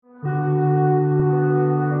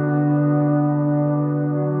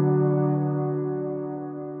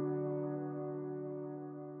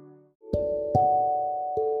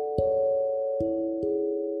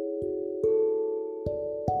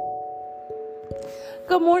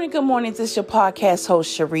Good morning, good morning. This is your podcast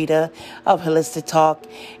host, Sharita of Holistic Talk.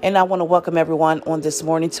 And I want to welcome everyone on this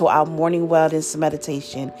morning to our morning wellness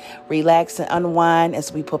meditation. Relax and unwind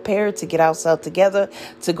as we prepare to get ourselves together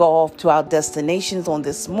to go off to our destinations on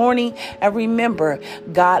this morning. And remember,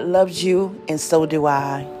 God loves you and so do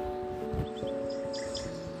I.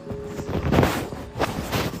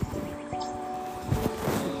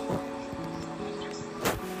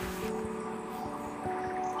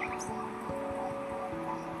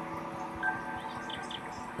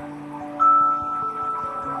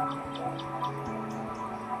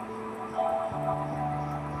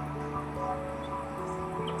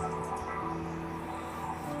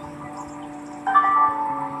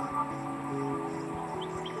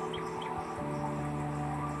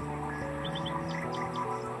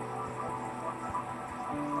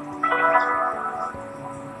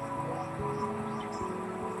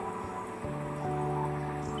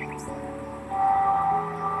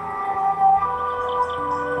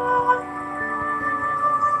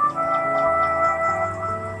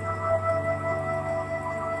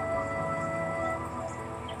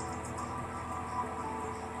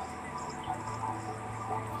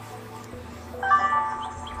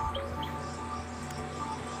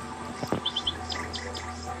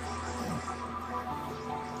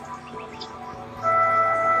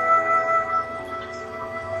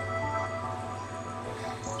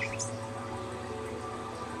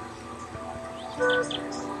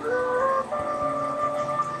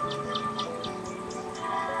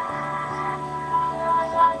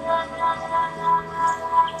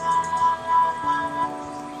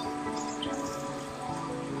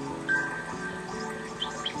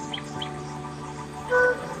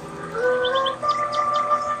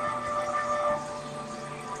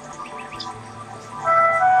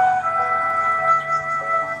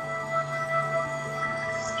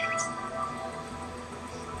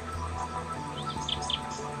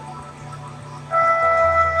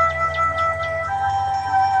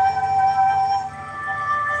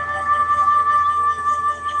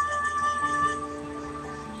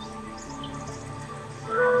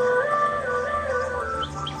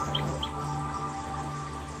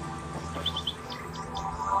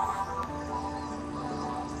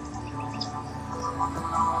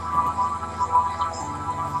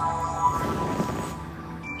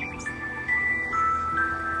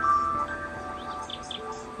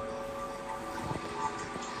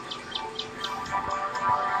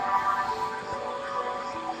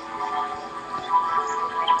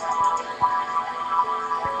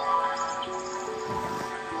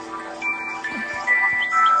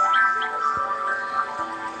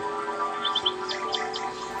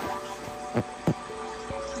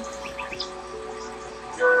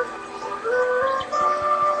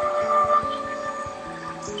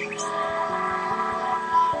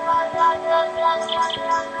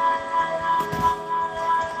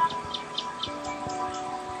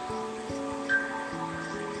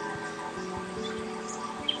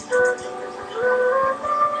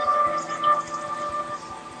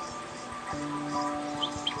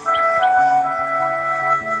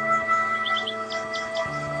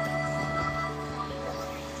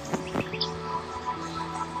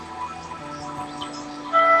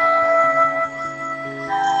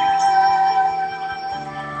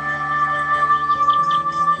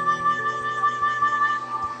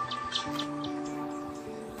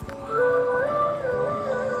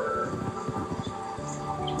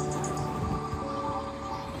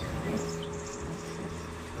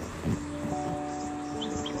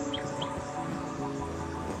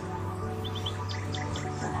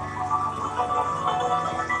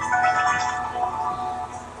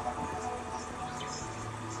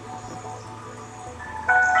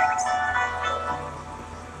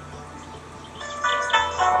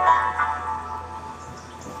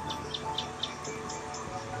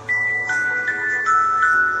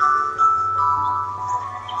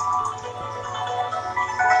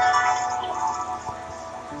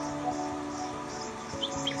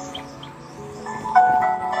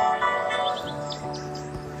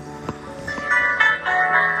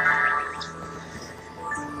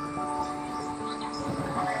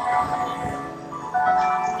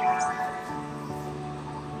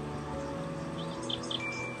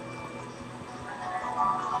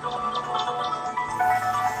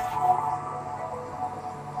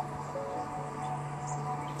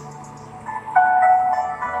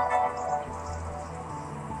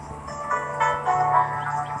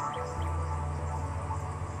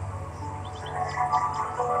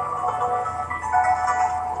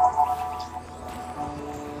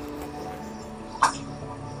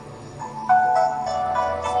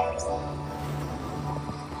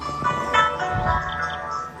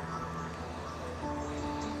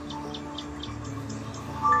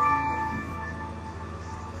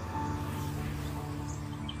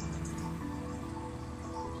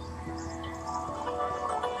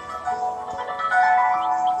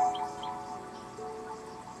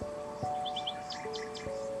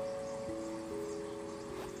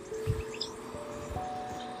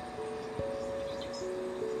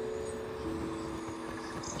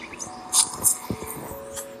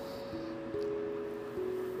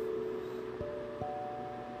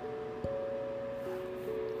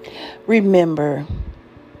 Remember,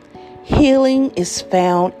 healing is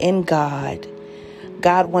found in God.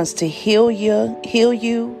 God wants to heal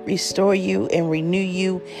you, restore you, and renew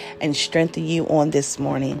you and strengthen you on this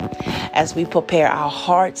morning as we prepare our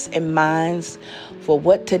hearts and minds for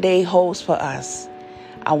what today holds for us.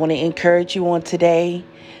 I want to encourage you on today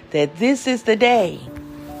that this is the day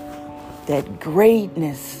that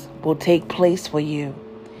greatness will take place for you.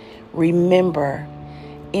 Remember,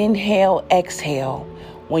 inhale, exhale.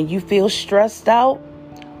 When you feel stressed out,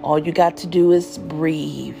 all you got to do is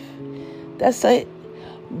breathe. That's it.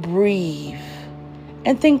 Breathe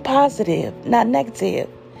and think positive, not negative.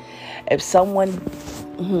 If someone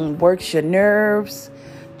works your nerves,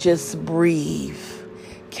 just breathe.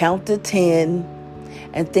 Count to 10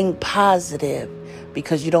 and think positive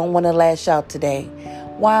because you don't want to lash out today.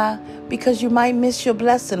 Why? Because you might miss your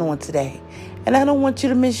blessing on today. And I don't want you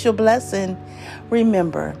to miss your blessing.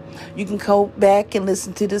 Remember, you can go back and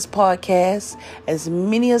listen to this podcast as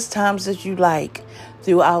many as times as you like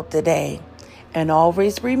throughout the day. And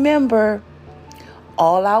always remember,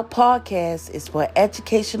 All Out Podcast is for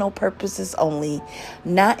educational purposes only,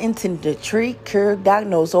 not intended to treat, cure,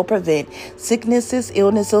 diagnose, or prevent sicknesses,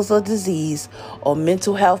 illnesses, or disease, or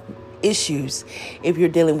mental health issues. If you're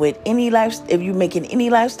dealing with if you're making any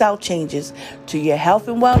lifestyle changes to your health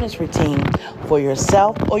and wellness routine for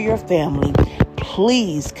yourself or your family,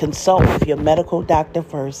 please consult with your medical doctor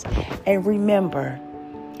first. And remember,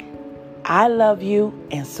 I love you,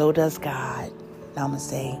 and so does God.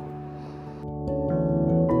 Namaste.